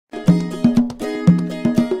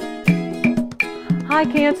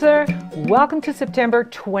Hi Cancer, welcome to September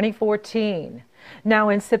 2014. Now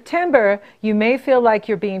in September, you may feel like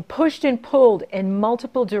you're being pushed and pulled in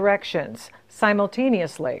multiple directions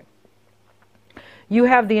simultaneously. You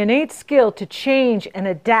have the innate skill to change and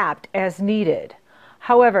adapt as needed.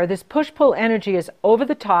 However, this push-pull energy is over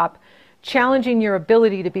the top, challenging your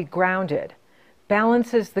ability to be grounded.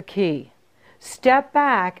 Balance is the key. Step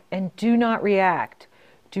back and do not react.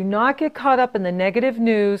 Do not get caught up in the negative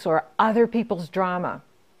news or other people's drama.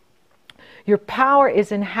 Your power is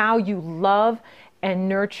in how you love and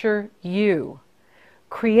nurture you.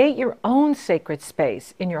 Create your own sacred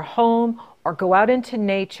space in your home or go out into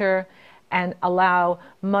nature and allow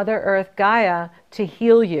Mother Earth Gaia to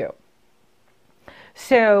heal you.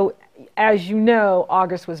 So, as you know,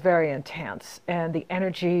 August was very intense and the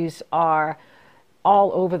energies are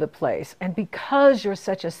all over the place. And because you're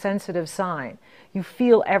such a sensitive sign, you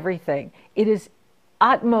feel everything. It is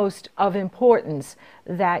utmost of importance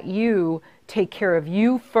that you take care of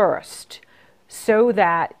you first so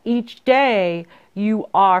that each day you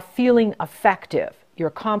are feeling effective. You're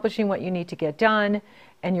accomplishing what you need to get done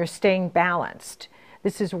and you're staying balanced.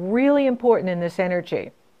 This is really important in this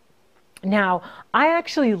energy. Now, I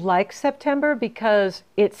actually like September because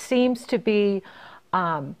it seems to be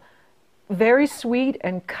very sweet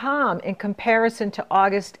and calm in comparison to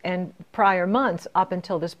August and prior months up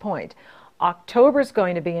until this point. October is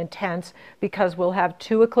going to be intense because we'll have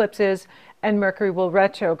 2 eclipses and Mercury will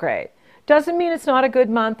retrograde. Doesn't mean it's not a good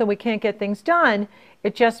month and we can't get things done.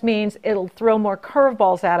 It just means it'll throw more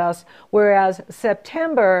curveballs at us, whereas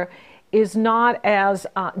September is not as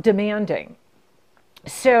demanding.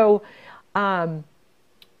 So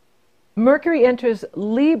Mercury enters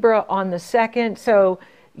Libra on the 2nd, so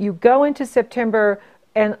you go into September,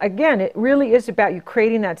 and again, it really is about you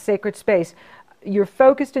creating that sacred space. You're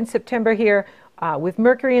focused in September here with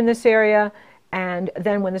Mercury in this area, and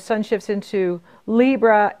then when the sun shifts into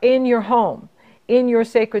Libra, in your home, in your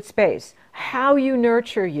sacred space, how you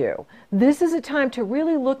nurture you. This is a time to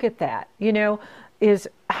really look at that, is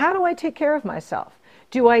how do I take care of myself?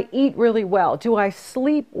 Do I eat really well? Do I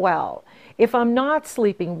sleep well? If I'm not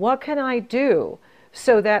sleeping, what can I do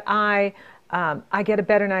so that I get a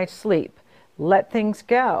better night's sleep? Let things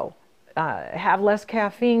go. Have less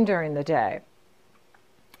caffeine during the day.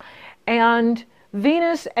 And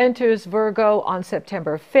Venus enters Virgo on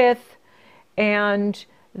September 5th. And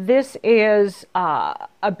this is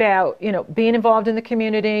about, being involved in the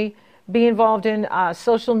community, being involved in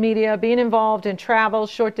social media, being involved in travel,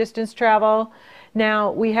 short distance travel.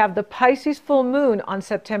 Now, we have the Pisces full moon on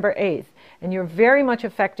September 8th. And you're very much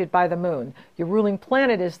affected by the moon. Your ruling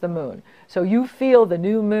planet is the moon. So you feel the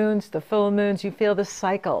new moons, the full moons, you feel the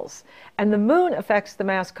cycles. And the moon affects the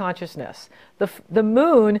mass consciousness. The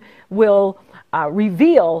moon will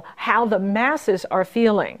reveal how the masses are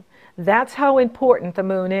feeling. That's how important the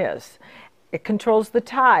moon is. It controls the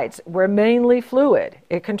tides. We're mainly fluid.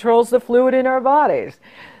 It controls the fluid in our bodies.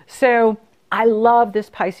 So I love this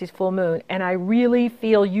Pisces full moon, and I really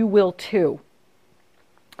feel you will too.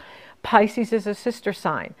 Pisces is a sister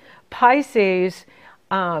sign. Pisces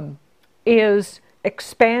is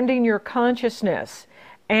expanding your consciousness.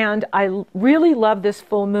 And I really love this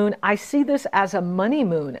full moon. I see this as a money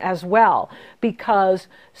moon as well, because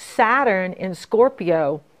Saturn in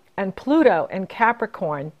Scorpio and Pluto in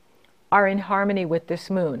Capricorn are in harmony with this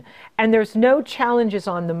moon. And there's no challenges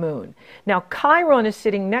on the moon. Now, Chiron is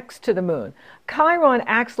sitting next to the moon. Chiron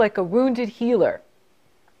acts like a wounded healer.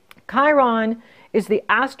 Chiron is the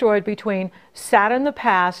asteroid between Saturn the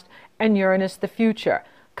past and Uranus the future.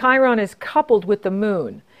 Chiron is coupled with the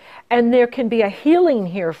moon, and there can be a healing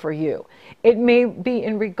here for you. It may be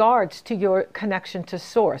in regards to your connection to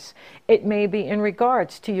source. It may be in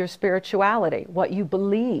regards to your spirituality, what you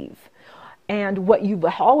believe and what you've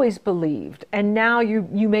always believed. And now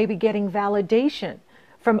you may be getting validation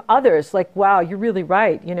from others, like, wow, you're really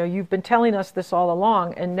right. You've been telling us this all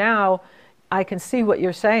along, and now I can see what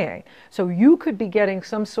you're saying. So you could be getting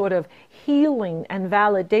some sort of healing and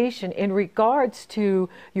validation in regards to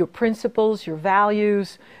your principles, your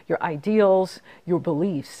values, your ideals, your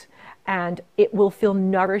beliefs. And it will feel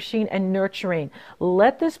nourishing and nurturing.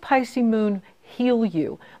 Let this Pisces moon heal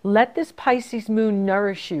you. Let this Pisces moon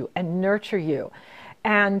nourish you and nurture you.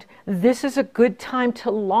 And this is a good time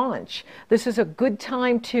to launch. This is a good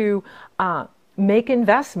time to make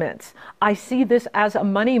investments. I see this as a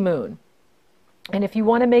money moon. And if you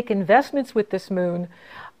want to make investments with this moon,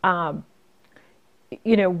 really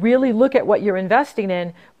look at what you're investing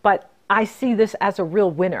in. But I see this as a real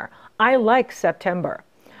winner. I like September.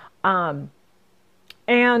 And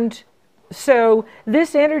So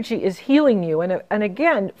this energy is healing you. And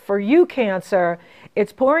again, for you, Cancer,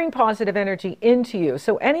 it's pouring positive energy into you.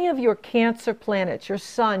 So any of your Cancer planets, your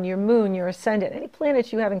sun, your moon, your ascendant, any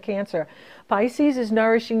planets you have in Cancer, Pisces is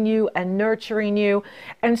nourishing you and nurturing you.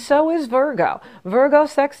 And so is Virgo. Virgo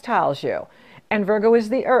sextiles you. And Virgo is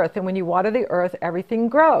the earth. And when you water the earth, everything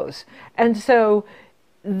grows. And so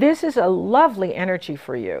this is a lovely energy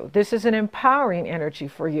for you. This is an empowering energy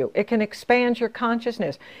for you. It can expand your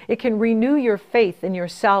consciousness. It can renew your faith in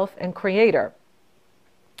yourself and Creator.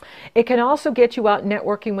 It can also get you out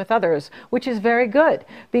networking with others, which is very good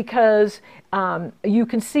because you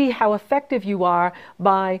can see how effective you are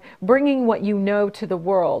by bringing what you know to the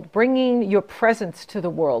world, bringing your presence to the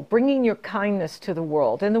world, bringing your kindness to the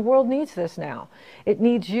world. And the world needs this now. It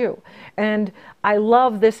needs you. And I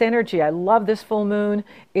love this energy. I love this full moon.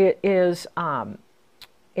 It is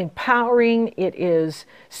empowering. It is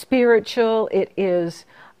spiritual. It is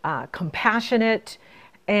compassionate.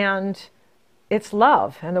 And it's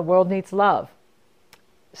love, and the world needs love.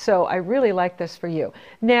 So I really like this for you.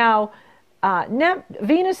 Now,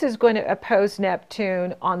 Venus is going to oppose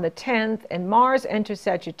Neptune on the 10th, and Mars enters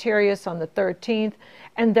Sagittarius on the 13th,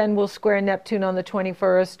 and then we'll square Neptune on the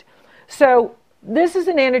 21st. So this is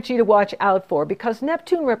an energy to watch out for because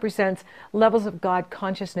Neptune represents levels of God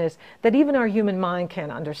consciousness that even our human mind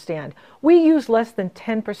can't understand. We use less than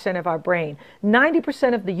 10% of our brain.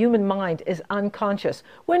 90% of the human mind is unconscious.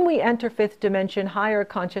 When we enter fifth dimension, higher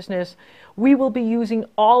consciousness, we will be using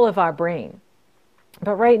all of our brain.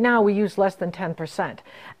 But right now we use less than 10%.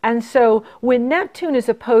 And so when Neptune is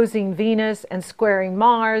opposing Venus and squaring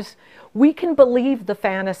Mars, we can believe the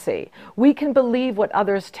fantasy. We can believe what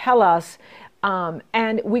others tell us.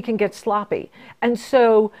 And we can get sloppy. And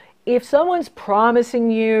so if someone's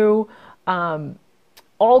promising you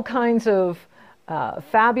all kinds of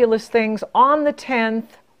fabulous things on the 10th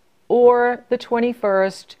or the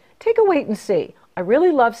 21st, take a wait and see. I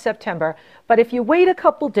really love September, but if you wait a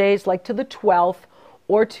couple days, like to the 12th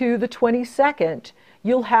or to the 22nd,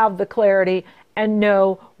 you'll have the clarity and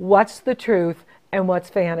know what's the truth and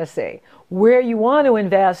what's fantasy, where you want to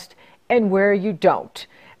invest and where you don't.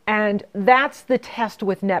 And that's the test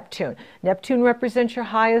with Neptune. Neptune represents your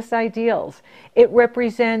highest ideals. It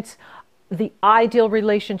represents the ideal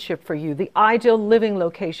relationship for you, the ideal living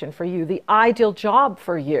location for you, the ideal job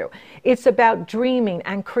for you. It's about dreaming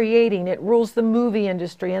and creating. It rules the movie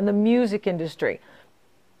industry and the music industry.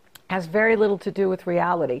 It has very little to do with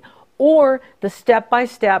reality or the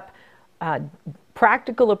step-by-step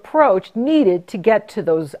practical approach needed to get to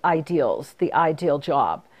those ideals, the ideal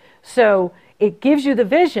job. So it gives you the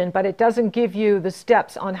vision, but it doesn't give you the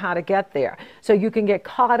steps on how to get there. So you can get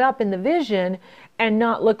caught up in the vision and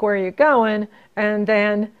not look where you're going, and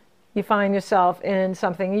then you find yourself in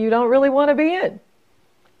something you don't really want to be in.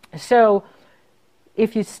 So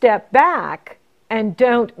if you step back and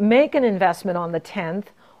don't make an investment on the 10th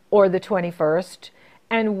or the 21st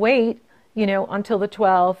and wait, until the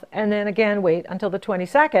 12th, and then again wait until the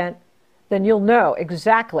 22nd, then you'll know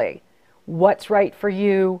exactly what's right for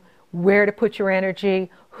you, where to put your energy,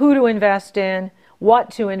 who to invest in, what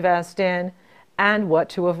to invest in, and what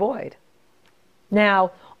to avoid.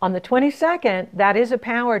 Now, on the 22nd, that is a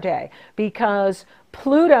power day because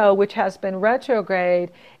Pluto, which has been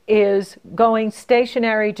retrograde, is going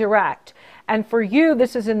stationary direct. And for you,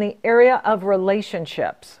 this is in the area of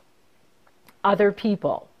relationships, other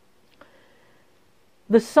people.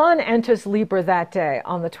 The sun enters Libra that day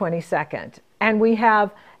on the 22nd, and we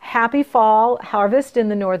have happy fall harvest in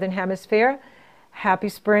the northern hemisphere, happy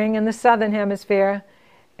spring in the southern hemisphere,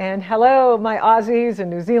 and hello my Aussies and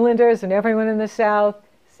New Zealanders and everyone in the south.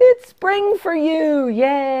 It's spring for you,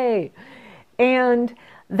 yay! And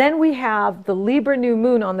then we have the Libra new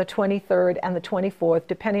moon on the 23rd and the 24th,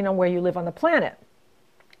 depending on where you live on the planet.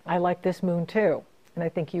 I like this moon too, and I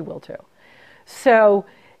think you will too. So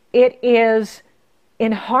it is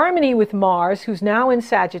in harmony with Mars, who's now in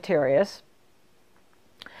Sagittarius,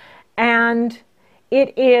 and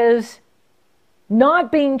it is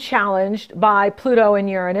not being challenged by Pluto and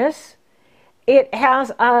Uranus. It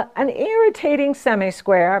has an irritating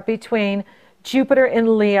semi-square between Jupiter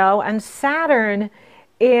in Leo and Saturn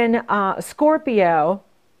in Scorpio.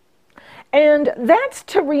 And that's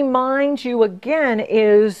to remind you again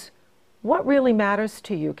is what really matters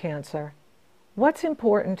to you, Cancer. What's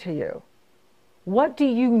important to you? What do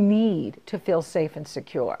you need to feel safe and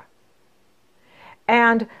secure?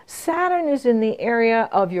 And Saturn is in the area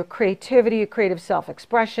of your creativity, your creative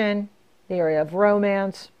self-expression, the area of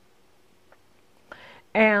romance,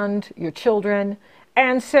 and your children.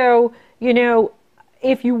 And so,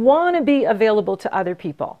 if you want to be available to other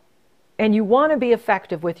people and you want to be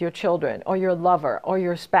effective with your children or your lover or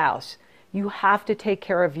your spouse, you have to take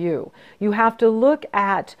care of you. You have to look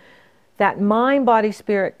at that mind, body,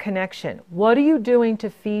 spirit connection. What are you doing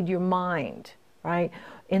to feed your mind, right?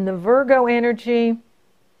 In the Virgo energy,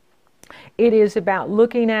 it is about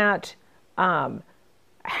looking at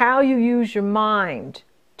how you use your mind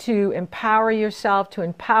to empower yourself, to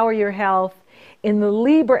empower your health. In the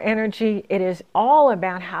Libra energy, it is all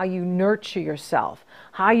about how you nurture yourself,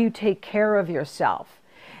 how you take care of yourself.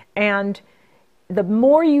 And the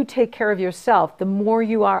more you take care of yourself, the more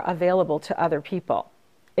you are available to other people.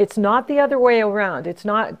 It's not the other way around. It's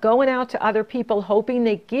not going out to other people hoping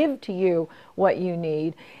they give to you what you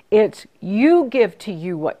need. It's you give to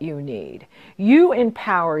you what you need. You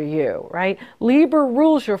empower you, right? Libra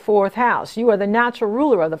rules your fourth house. You are the natural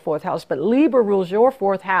ruler of the fourth house, but Libra rules your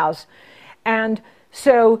fourth house. And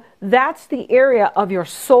so that's the area of your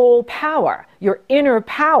soul power, your inner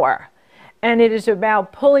power. And it is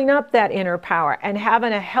about pulling up that inner power and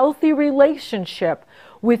having a healthy relationship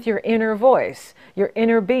with your inner voice, your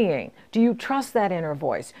inner being. Do you trust that inner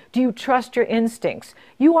voice? Do you trust your instincts?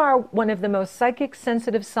 You are one of the most psychic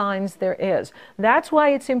sensitive signs there is. That's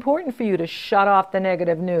why it's important for you to shut off the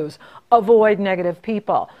negative news, avoid negative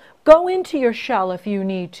people. Go into your shell if you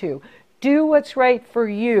need to. Do what's right for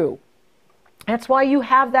you. That's why you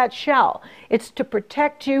have that shell. It's to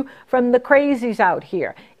protect you from the crazies out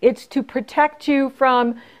here. It's to protect you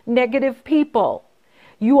from negative people.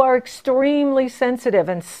 You are extremely sensitive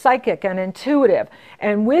and psychic and intuitive.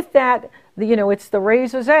 And with that, it's the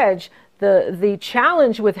razor's edge. The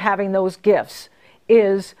challenge with having those gifts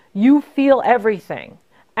is you feel everything.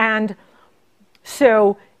 And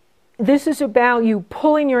so this is about you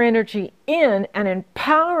pulling your energy in and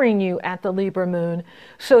empowering you at the Libra moon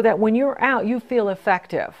so that when you're out, you feel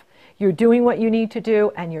effective. You're doing what you need to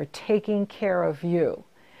do and you're taking care of you.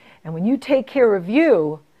 And when you take care of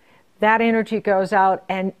you, that energy goes out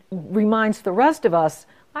and reminds the rest of us,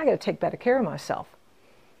 I got to take better care of myself.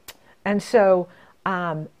 And so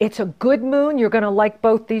it's a good moon. You're going to like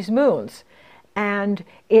both these moons. And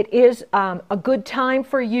it is a good time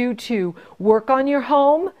for you to work on your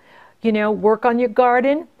home, work on your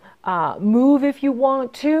garden, move if you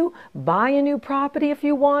want to, buy a new property if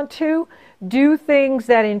you want to, do things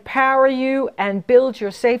that empower you and build your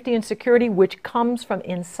safety and security, which comes from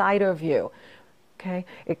inside of you. Okay?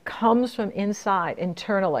 It comes from inside,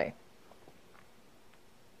 internally.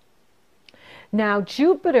 Now,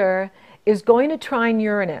 Jupiter is going to trine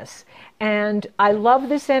Uranus. And I love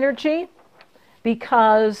this energy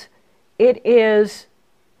because it is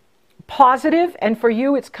positive, and for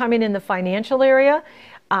you it's coming in the financial area.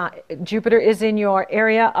 Jupiter is in your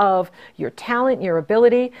area of your talent, your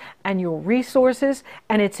ability, and your resources,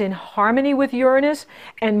 and it's in harmony with Uranus.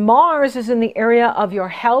 And Mars is in the area of your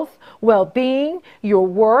health, well-being, your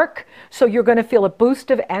work. So you're going to feel a boost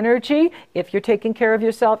of energy if you're taking care of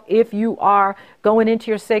yourself, if you are going into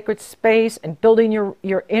your sacred space and building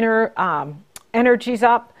your inner energies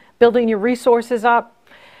up, building your resources up,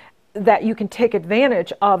 that you can take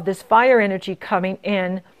advantage of this fire energy coming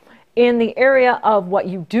in the area of what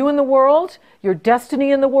you do in the world, your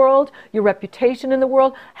destiny in the world, your reputation in the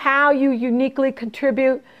world, how you uniquely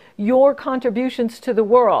contribute your contributions to the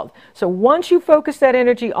world. So once you focus that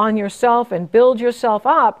energy on yourself and build yourself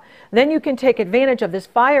up, then you can take advantage of this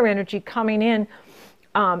fire energy coming in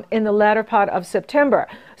the latter part of September.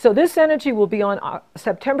 So this energy will be on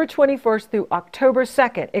September 21st through October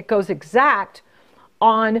 2nd. It goes exact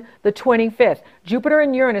on the 25th. Jupiter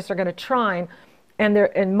and Uranus are going to trine,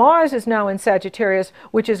 and Mars is now in Sagittarius,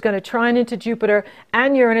 which is going to trine into Jupiter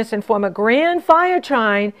and Uranus and form a grand fire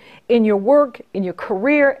trine in your work, in your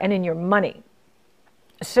career, and in your money.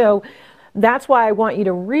 So that's why I want you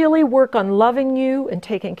to really work on loving you and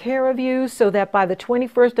taking care of you so that by the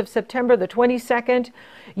 21st of September, the 22nd,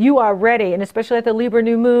 you are ready, and especially at the Libra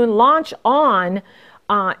new moon, launch on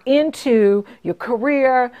into your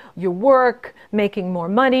career, your work, making more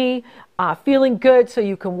money, feeling good so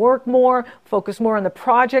you can work more, focus more on the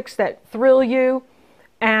projects that thrill you,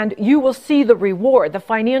 and you will see the reward, the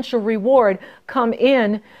financial reward, come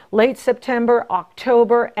in late September,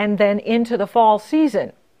 October, and then into the fall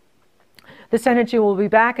season. This energy will be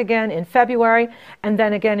back again in February and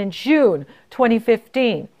then again in June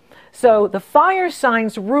 2015. So the fire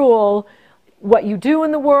signs rule what you do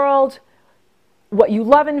in the world, what you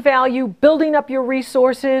love and value, building up your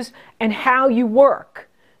resources, and how you work.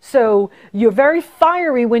 So you're very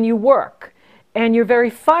fiery when you work, and you're very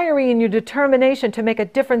fiery in your determination to make a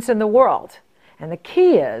difference in the world. And the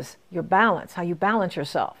key is your balance, how you balance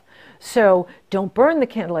yourself. So don't burn the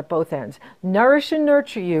candle at both ends. Nourish and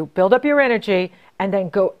nurture you, build up your energy, and then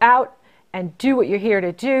go out and do what you're here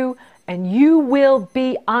to do, and you will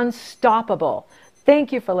be unstoppable.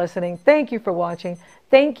 Thank you for listening. Thank you for watching.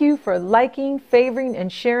 Thank you for liking, favoring,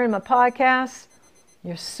 and sharing my podcasts.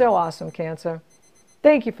 You're so awesome, Cancer.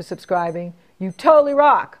 Thank you for subscribing. You totally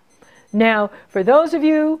rock. Now, for those of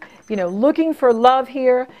you, looking for love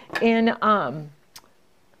here in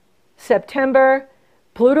September,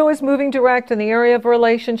 Pluto is moving direct in the area of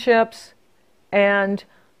relationships, and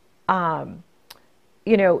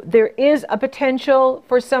there is a potential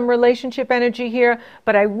for some relationship energy here,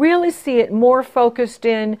 but I really see it more focused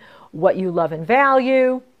in what you love and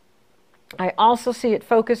value. I also see it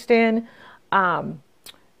focused in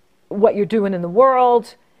what you're doing in the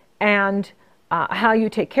world and how you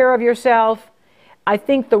take care of yourself. I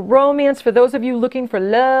think the romance, for those of you looking for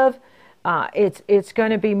love, it's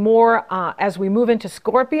going to be more as we move into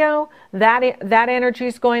Scorpio. That energy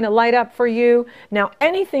is going to light up for you. Now,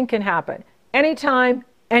 anything can happen, anytime,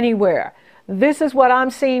 anywhere. This is what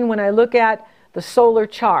I'm seeing when I look at the solar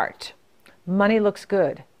chart. Money looks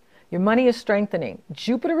good. Your money is strengthening.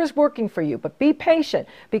 Jupiter is working for you, but be patient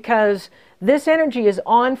because this energy is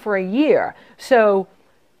on for a year. So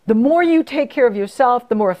the more you take care of yourself,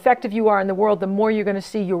 the more effective you are in the world, the more you're going to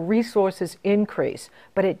see your resources increase.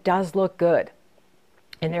 But it does look good.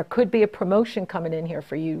 And there could be a promotion coming in here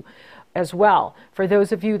for you as well. For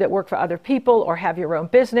those of you that work for other people or have your own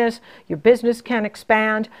business, your business can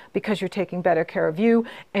expand because you're taking better care of you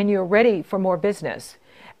and you're ready for more business.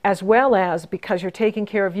 As well as because you're taking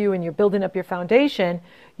care of you and you're building up your foundation,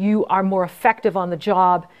 you are more effective on the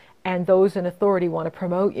job and those in authority want to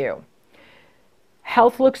promote you.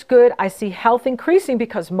 Health looks good. I see health increasing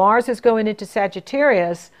because Mars is going into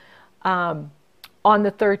Sagittarius on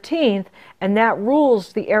the 13th, and that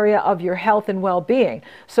rules the area of your health and well-being.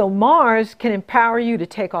 So Mars can empower you to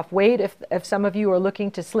take off weight if some of you are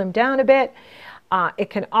looking to slim down a bit. It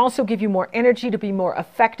can also give you more energy to be more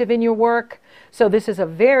effective in your work. So this is a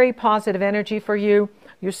very positive energy for you.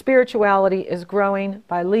 Your spirituality is growing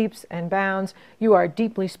by leaps and bounds. You are a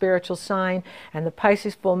deeply spiritual sign, and the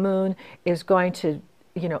Pisces full moon is going to,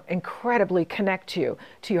 incredibly connect you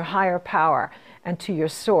to your higher power and to your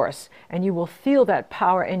source. And you will feel that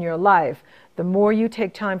power in your life. The more you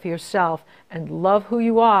take time for yourself and love who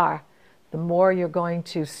you are, the more you're going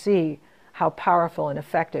to see how powerful and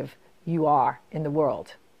effective you are in the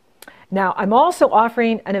world. Now, I'm also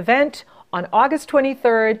offering an event on August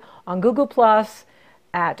 23rd on Google Plus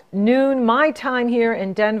at noon, my time here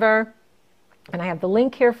in Denver. And I have the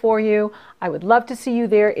link here for you. I would love to see you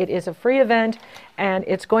there. It is a free event, and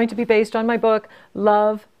it's going to be based on my book,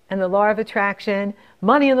 Love and the Law of Attraction,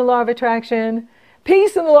 Money and the Law of Attraction,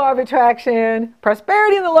 Peace and the Law of Attraction,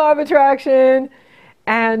 Prosperity and the Law of Attraction.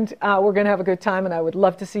 And we're going to have a good time, and I would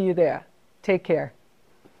love to see you there. Take care.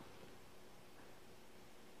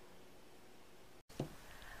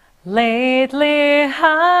 Lately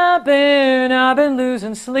I've been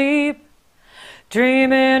losing sleep,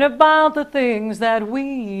 dreaming about the things that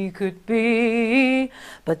we could be.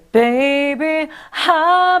 But baby,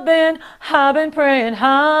 I've been praying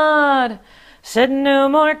hard. Said no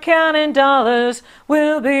more counting dollars,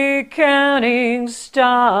 we'll be counting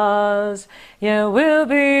stars. Yeah, we'll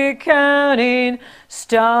be counting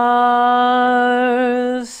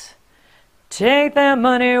stars. Take that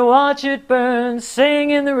money, watch it burn,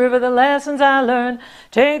 sing in the river the lessons I learned.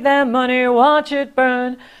 Take that money, watch it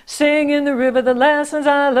burn, sing in the river the lessons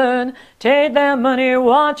I learned. Take that money,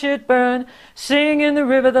 watch it burn, sing in the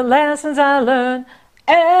river the lessons I learned.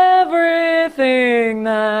 Everything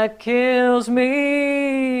that kills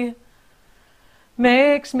me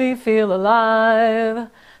makes me feel alive.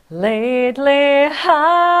 Lately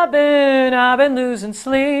I've been losing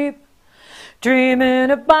sleep,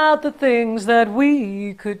 dreaming about the things that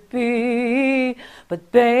we could be.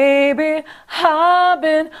 But baby, I've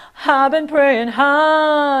been praying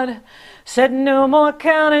hard. Said no more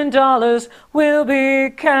counting dollars, we'll be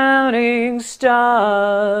counting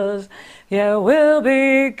stars. Yeah, we'll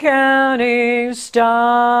be counting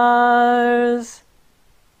stars.